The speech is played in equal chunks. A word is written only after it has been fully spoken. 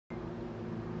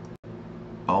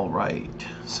Alright,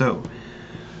 so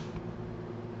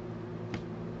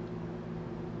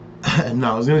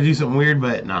no, I was gonna do something weird,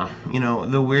 but nah. You know,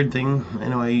 the weird thing, I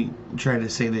know I try to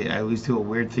say that I always do a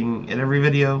weird thing in every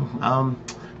video.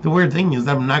 The weird thing is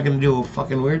that I'm not gonna do a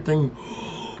fucking weird thing.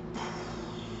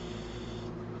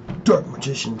 Dark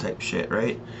magician type shit,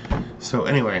 right? So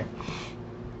anyway,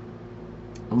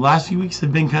 the last few weeks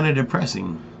have been kind of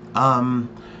depressing.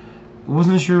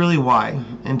 Wasn't sure really why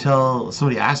until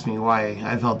somebody asked me why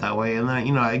I felt that way, and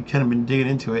then I kind of been digging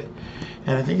into it,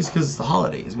 and I think it's because it's the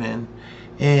holidays, man.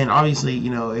 And obviously,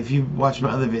 if you watch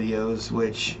my other videos,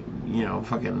 which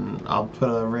fucking, I'll put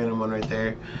a random one right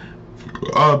there.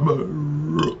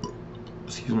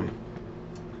 Excuse me.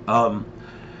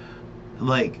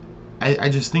 Like, I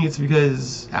just think it's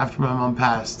because after my mom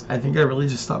passed, I think I really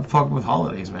just stopped fucking with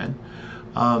holidays, man.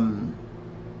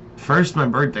 First, my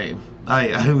birthday. I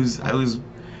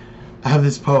have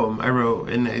this poem I wrote,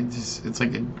 and it's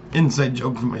like an inside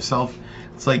joke for myself.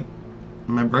 It's like,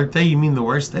 my birthday, you mean the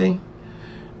worst day?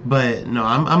 But no,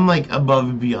 I'm like above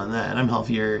and beyond that, and I'm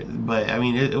healthier. But I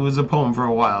mean, it was a poem for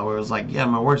a while where it was like, yeah,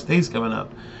 my worst day's coming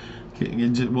up.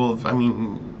 Well, I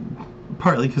mean,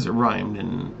 partly because it rhymed,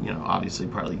 and obviously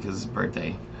partly because it's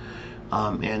birthday,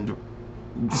 and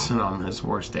synonymous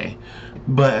worst day.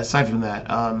 But aside from that,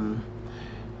 I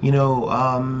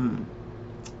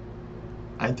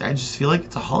just feel like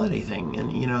it's a holiday thing,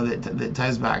 and that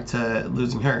ties back to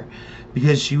losing her,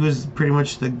 because she was pretty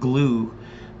much the glue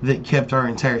that kept our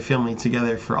entire family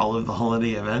together for all of the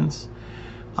holiday events.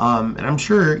 And I'm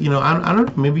sure, I don't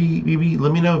know, maybe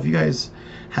let me know if you guys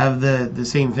have the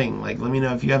same thing. Like, let me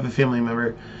know if you have a family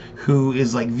member who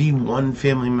is like the one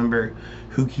family member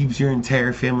who keeps your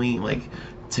entire family like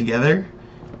together,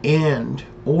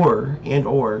 or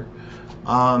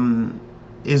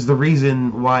is the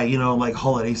reason why like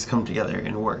holidays come together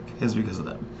and work is because of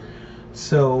them.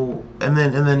 So and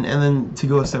then to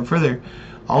go a step further,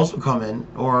 also comment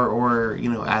or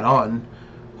add on,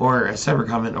 or a separate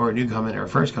comment or a new comment or a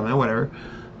first comment, whatever.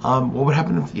 What would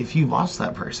happen if you lost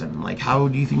that person? Like, how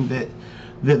do you think that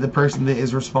the person that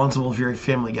is responsible for your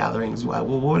family gatherings, what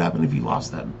would happen if you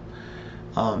lost them?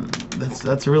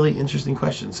 That's a really interesting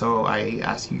question. So I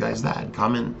ask you guys that.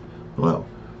 Comment below.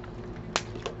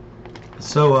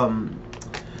 So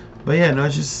but yeah, no,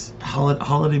 it's just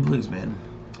holiday blues, man.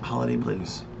 Holiday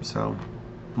blues. So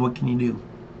what can you do?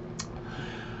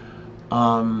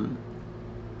 And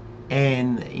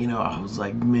I was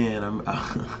like, man,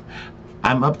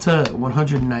 I'm up to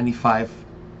 195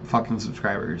 fucking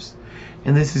subscribers,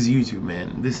 and this is YouTube,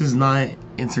 man. This is not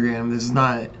Instagram. This is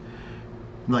not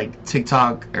like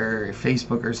TikTok or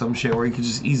Facebook or some shit where you could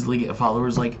just easily get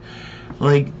followers. Like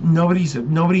nobody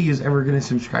is ever gonna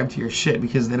subscribe to your shit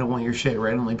because they don't want your shit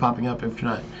randomly popping up if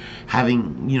you're not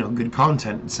having good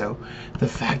content. So the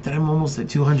fact that I'm almost at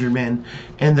 200, man,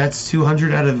 and that's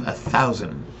 200 out of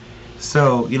 1,000.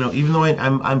 So even though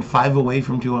I'm 5 away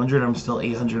from 200, I'm still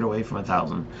 800 away from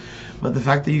 1,000. But the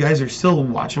fact that you guys are still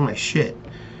watching my shit,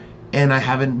 and I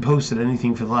haven't posted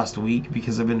anything for the last week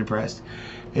because I've been depressed,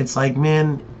 it's like,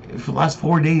 man, for the last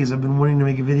 4 days I've been wanting to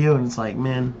make a video, and it's like,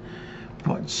 man,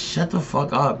 what? Shut the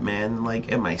fuck up, man.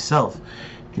 Like, at myself,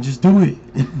 and just do it.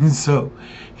 So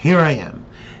here I am,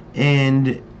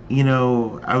 and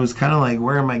I was kind of like,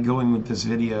 where am I going with this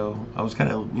video? I was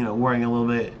kind of worrying a little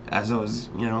bit as I was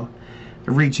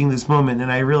reaching this moment,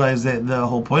 and I realized that the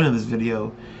whole point of this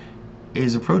video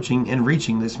is approaching and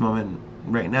reaching this moment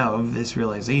right now of this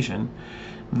realization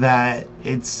that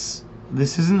this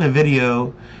isn't a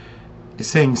video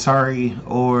saying sorry,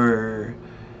 or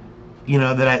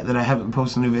that I haven't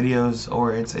posted new videos,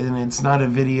 or it's not a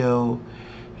video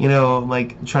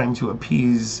like trying to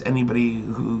appease anybody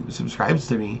who subscribes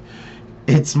to me.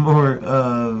 It's more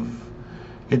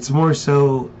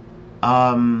so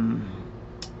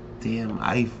damn,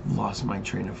 I lost my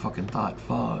train of fucking thought.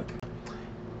 Fuck.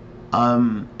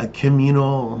 A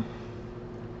communal,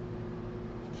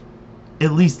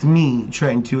 at least me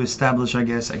trying to establish, I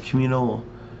guess, a communal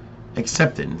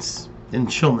acceptance and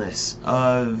chillness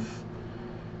of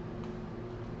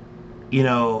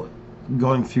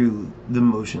going through the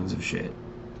motions of shit,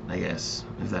 I guess,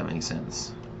 if that makes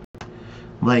sense.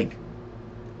 Like,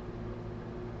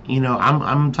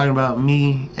 I'm talking about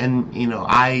me, and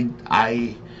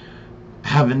I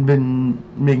haven't been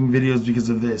making videos because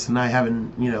of this, and I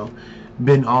haven't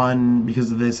been on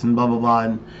because of this, and blah blah blah,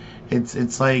 and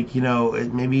it's like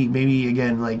maybe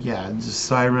again, like, yeah, just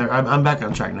so I remember, I'm back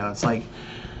on track now. It's like,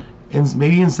 and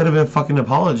maybe instead of a fucking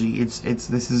apology,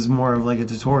 this is more of like a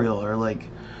tutorial, or like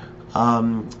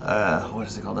what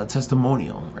is it called, a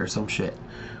testimonial or some shit,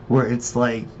 where it's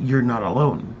like, you're not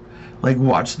alone. Like,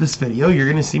 watch this video, you're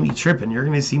gonna see me tripping, you're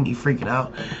gonna see me freaking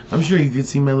out. I'm sure you could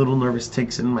see my little nervous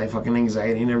tics and my fucking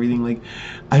anxiety and everything. Like,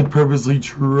 I purposely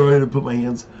try to put my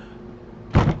hands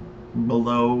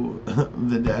below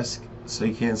the desk so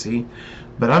you can't see,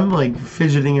 but I'm like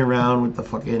fidgeting around with the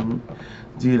fucking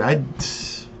dude.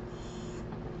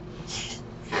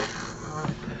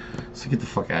 So get the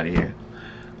fuck out of here.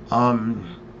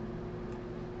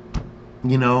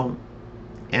 You know,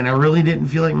 and I really didn't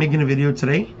feel like making a video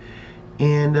today,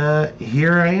 and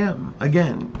here I am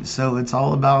again. So it's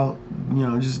all about, you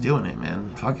know, just doing it,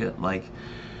 man. Fuck it. Like,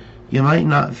 you might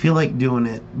not feel like doing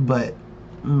it, but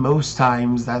most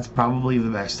times that's probably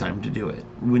the best time to do it,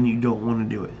 when you don't want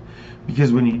to do it.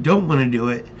 Because when you don't want to do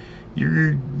it,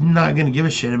 you're not going to give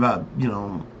a shit about, you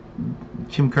know,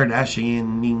 Kim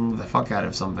Kardashian-ing the fuck out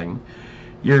of something.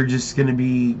 You're just going to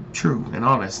be true and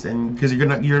honest, and because you're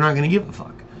not going to give a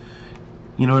fuck.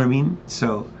 You know what I mean?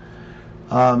 So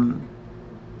I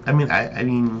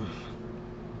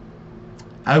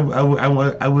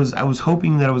was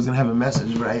hoping that I was going to have a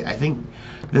message, but I think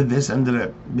that this ended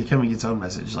up becoming its own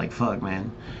message. Like, fuck,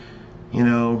 man. You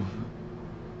know,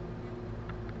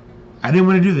 I didn't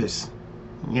want to do this,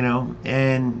 you know,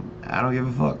 and I don't give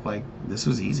a fuck. Like, this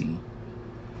was easy.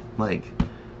 Like,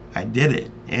 I did it,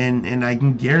 and I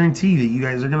can guarantee that you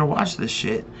guys are gonna watch this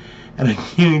shit, and I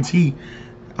guarantee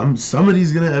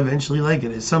somebody's gonna eventually like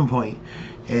it at some point,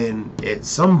 and at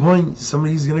some point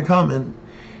somebody's gonna comment,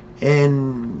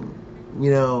 and,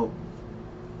 you know,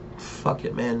 fuck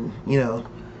it, man. You know,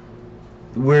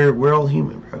 we're all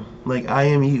human, bro. Like, I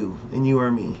am you and you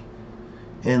are me,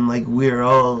 and like, we're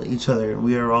all each other,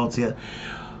 we are all together.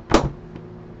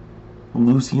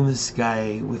 Lucy in the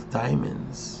sky with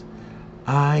diamonds.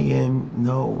 I am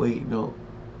no.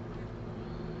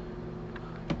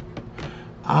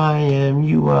 I am,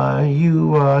 you are,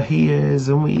 he is,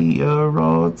 and we are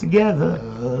all together.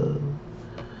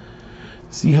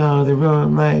 See how they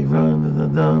run, like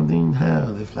run,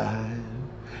 how they fly.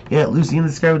 Yeah, Lucy in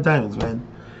the sky with diamonds, man.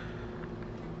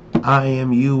 I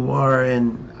am, you are,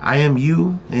 and I am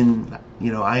you, and,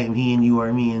 you know, I am he and you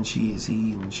are me, and she is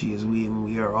he and she is we, and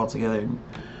we are all together.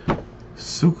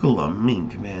 Sukala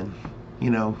mink, man. You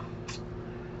know,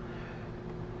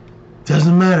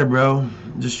 doesn't matter, bro.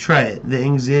 Just try it. The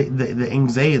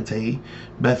anxiety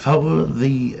before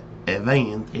the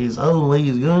event is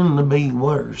always going to be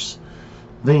worse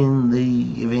than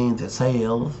the event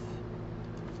itself.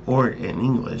 Or in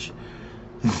English,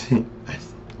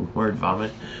 word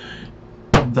vomit.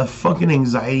 The fucking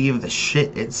anxiety of the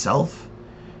shit itself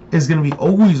is going to be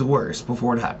always worse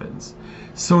before it happens.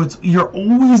 So you're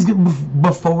always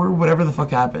before whatever the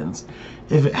fuck happens.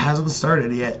 If it hasn't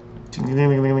started yet, yeah,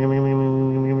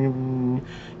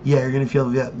 you're gonna feel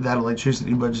that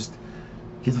electricity, but just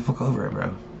get the fuck over it,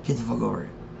 bro. Get the fuck over it.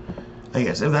 I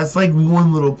guess if that's like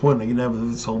one little point I can have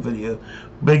with this whole video,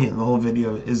 but again, the whole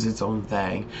video is its own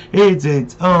thing. It's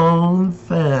its own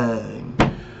thing.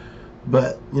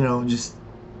 But, you know, just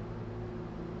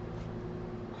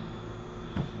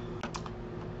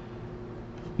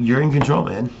you're in control,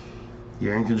 man.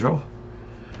 You're in control.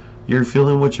 You're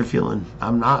feeling what you're feeling.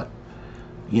 I'm not.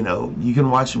 You know, you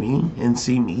can watch me and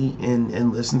see me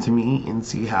and listen to me and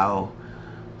see how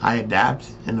I adapt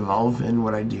and evolve in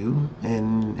what I do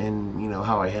and you know,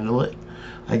 how I handle it.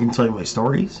 I can tell you my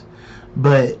stories,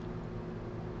 but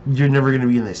you're never going to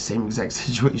be in the same exact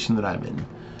situation that I'm in.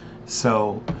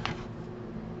 So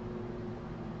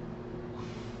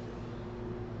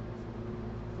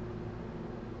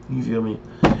you feel me?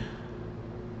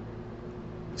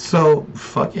 So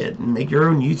fuck it, make your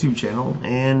own YouTube channel.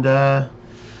 And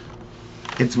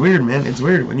it's weird, man. It's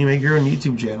weird when you make your own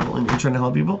YouTube channel and you're trying to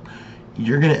help people.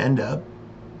 You're gonna end up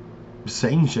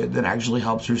saying shit that actually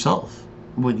helps yourself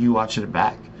when you watch it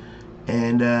back.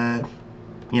 And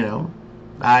you know,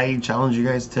 I challenge you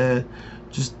guys to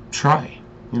just try.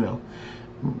 You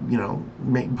know,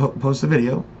 post a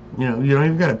video. You know, you don't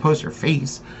even gotta post your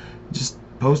face. Just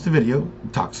post a video,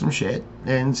 talk some shit,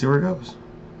 and see where it goes.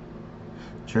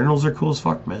 Journals are cool as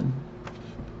fuck, man.